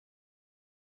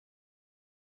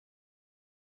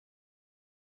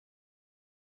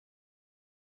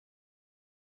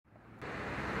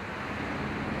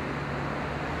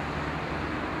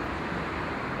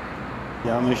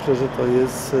Ja myślę, że to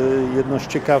jest jedno z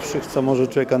ciekawszych, co może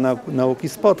człowieka nauki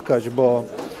spotkać, bo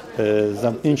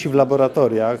zamknięci w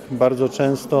laboratoriach bardzo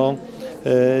często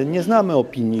nie znamy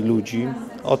opinii ludzi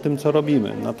o tym, co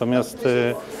robimy. Natomiast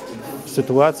w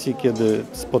sytuacji, kiedy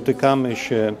spotykamy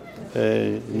się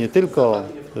nie tylko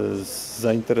z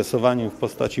zainteresowaniem w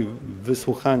postaci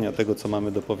wysłuchania tego, co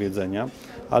mamy do powiedzenia,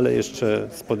 ale jeszcze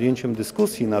z podjęciem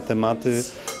dyskusji na tematy,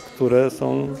 które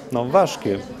są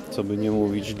ważkie, co by nie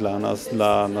mówić dla nas,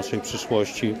 dla naszej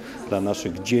przyszłości, dla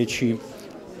naszych dzieci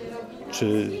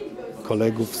czy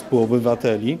kolegów,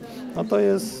 współobywateli, no to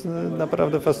jest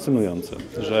naprawdę fascynujące,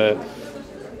 że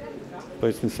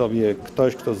powiedzmy sobie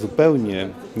ktoś, kto zupełnie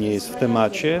nie jest w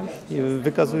temacie,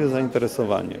 wykazuje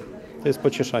zainteresowanie. To jest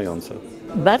pocieszające.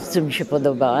 Bardzo mi się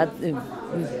podobała.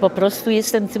 Po prostu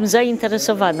jestem tym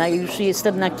zainteresowana i już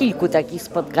jestem na kilku takich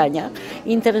spotkaniach.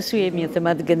 Interesuje mnie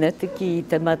temat genetyki i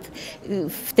temat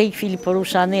w tej chwili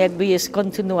poruszany jakby jest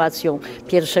kontynuacją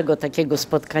pierwszego takiego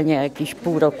spotkania jakieś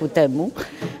pół roku temu.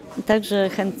 Także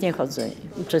chętnie chodzę,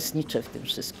 uczestniczę w tym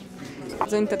wszystkim.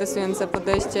 Bardzo interesujące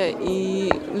podejście i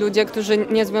ludzie, którzy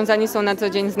nie związani są na co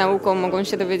dzień z nauką, mogą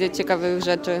się dowiedzieć ciekawych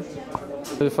rzeczy.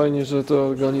 Fajnie, że to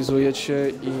organizujecie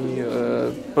i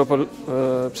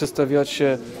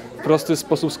przedstawiacie w prosty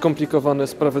sposób skomplikowane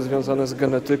sprawy związane z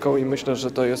genetyką i myślę,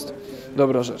 że to jest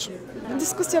dobra rzecz.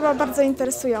 Dyskusja była bardzo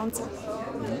interesująca.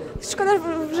 Szkoda,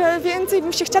 że więcej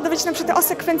bym się chciała dowiedzieć na przykład o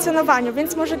sekwencjonowaniu,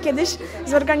 więc może kiedyś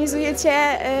zorganizujecie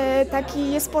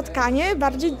takie spotkanie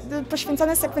bardziej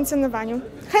poświęcone sekwencjonowaniu.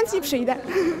 Chętnie przyjdę.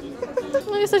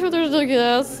 No, jesteśmy tu już drugi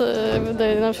raz.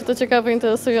 Wydaje nam się to ciekawe,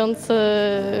 interesujące.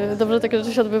 Dobrze, takie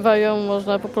rzeczy się odbywają.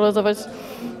 Można popularyzować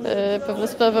pewne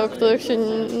sprawy, o których się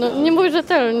nie mówi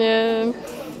rzetelnie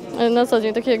na co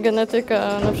dzień, takie jak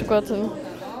genetyka, na przykład.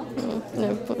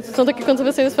 Są takie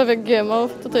kontrowersyjne sprawy jak GMO.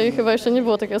 Tutaj chyba jeszcze nie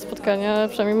było takiego spotkania,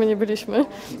 przynajmniej my nie byliśmy.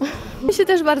 Mi się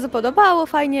też bardzo podobało,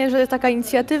 fajnie, że jest taka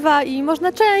inicjatywa i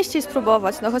można częściej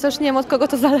spróbować, chociaż nie wiem od kogo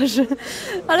to zależy,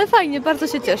 ale fajnie, bardzo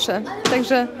się cieszę.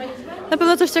 Także na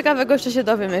pewno coś ciekawego jeszcze się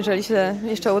dowiem, jeżeli się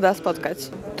jeszcze uda spotkać.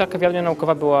 Ta kawiarnia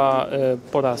naukowa była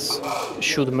po raz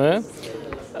 7.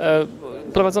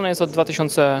 Prowadzona jest od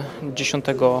 2010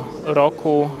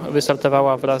 roku,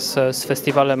 wystartowała wraz z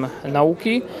Festiwalem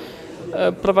Nauki.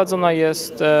 Prowadzona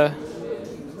jest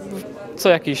co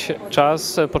jakiś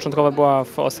czas, początkowo była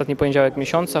w ostatni poniedziałek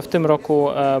miesiąca, w tym roku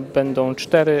będą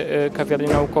 4 kawiarnie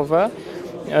naukowe.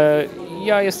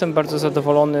 Ja jestem bardzo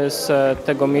zadowolony z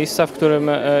tego miejsca, w którym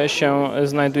się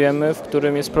znajdujemy, w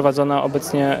którym jest prowadzona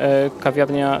obecnie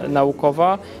kawiarnia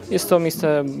naukowa. Jest to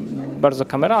miejsce bardzo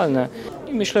kameralne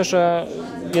i myślę, że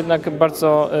jednak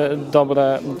bardzo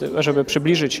dobre, żeby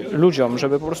przybliżyć ludziom,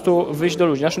 żeby po prostu wyjść do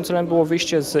ludzi. Naszym celem było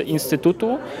wyjście z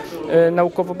Instytutu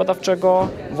Naukowo-Badawczego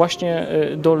właśnie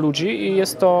do ludzi i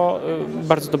jest to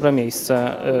bardzo dobre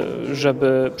miejsce,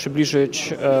 żeby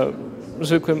przybliżyć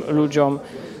zwykłym ludziom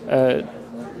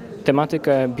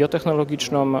tematykę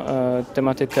biotechnologiczną,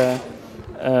 tematykę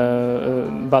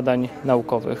badań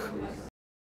naukowych.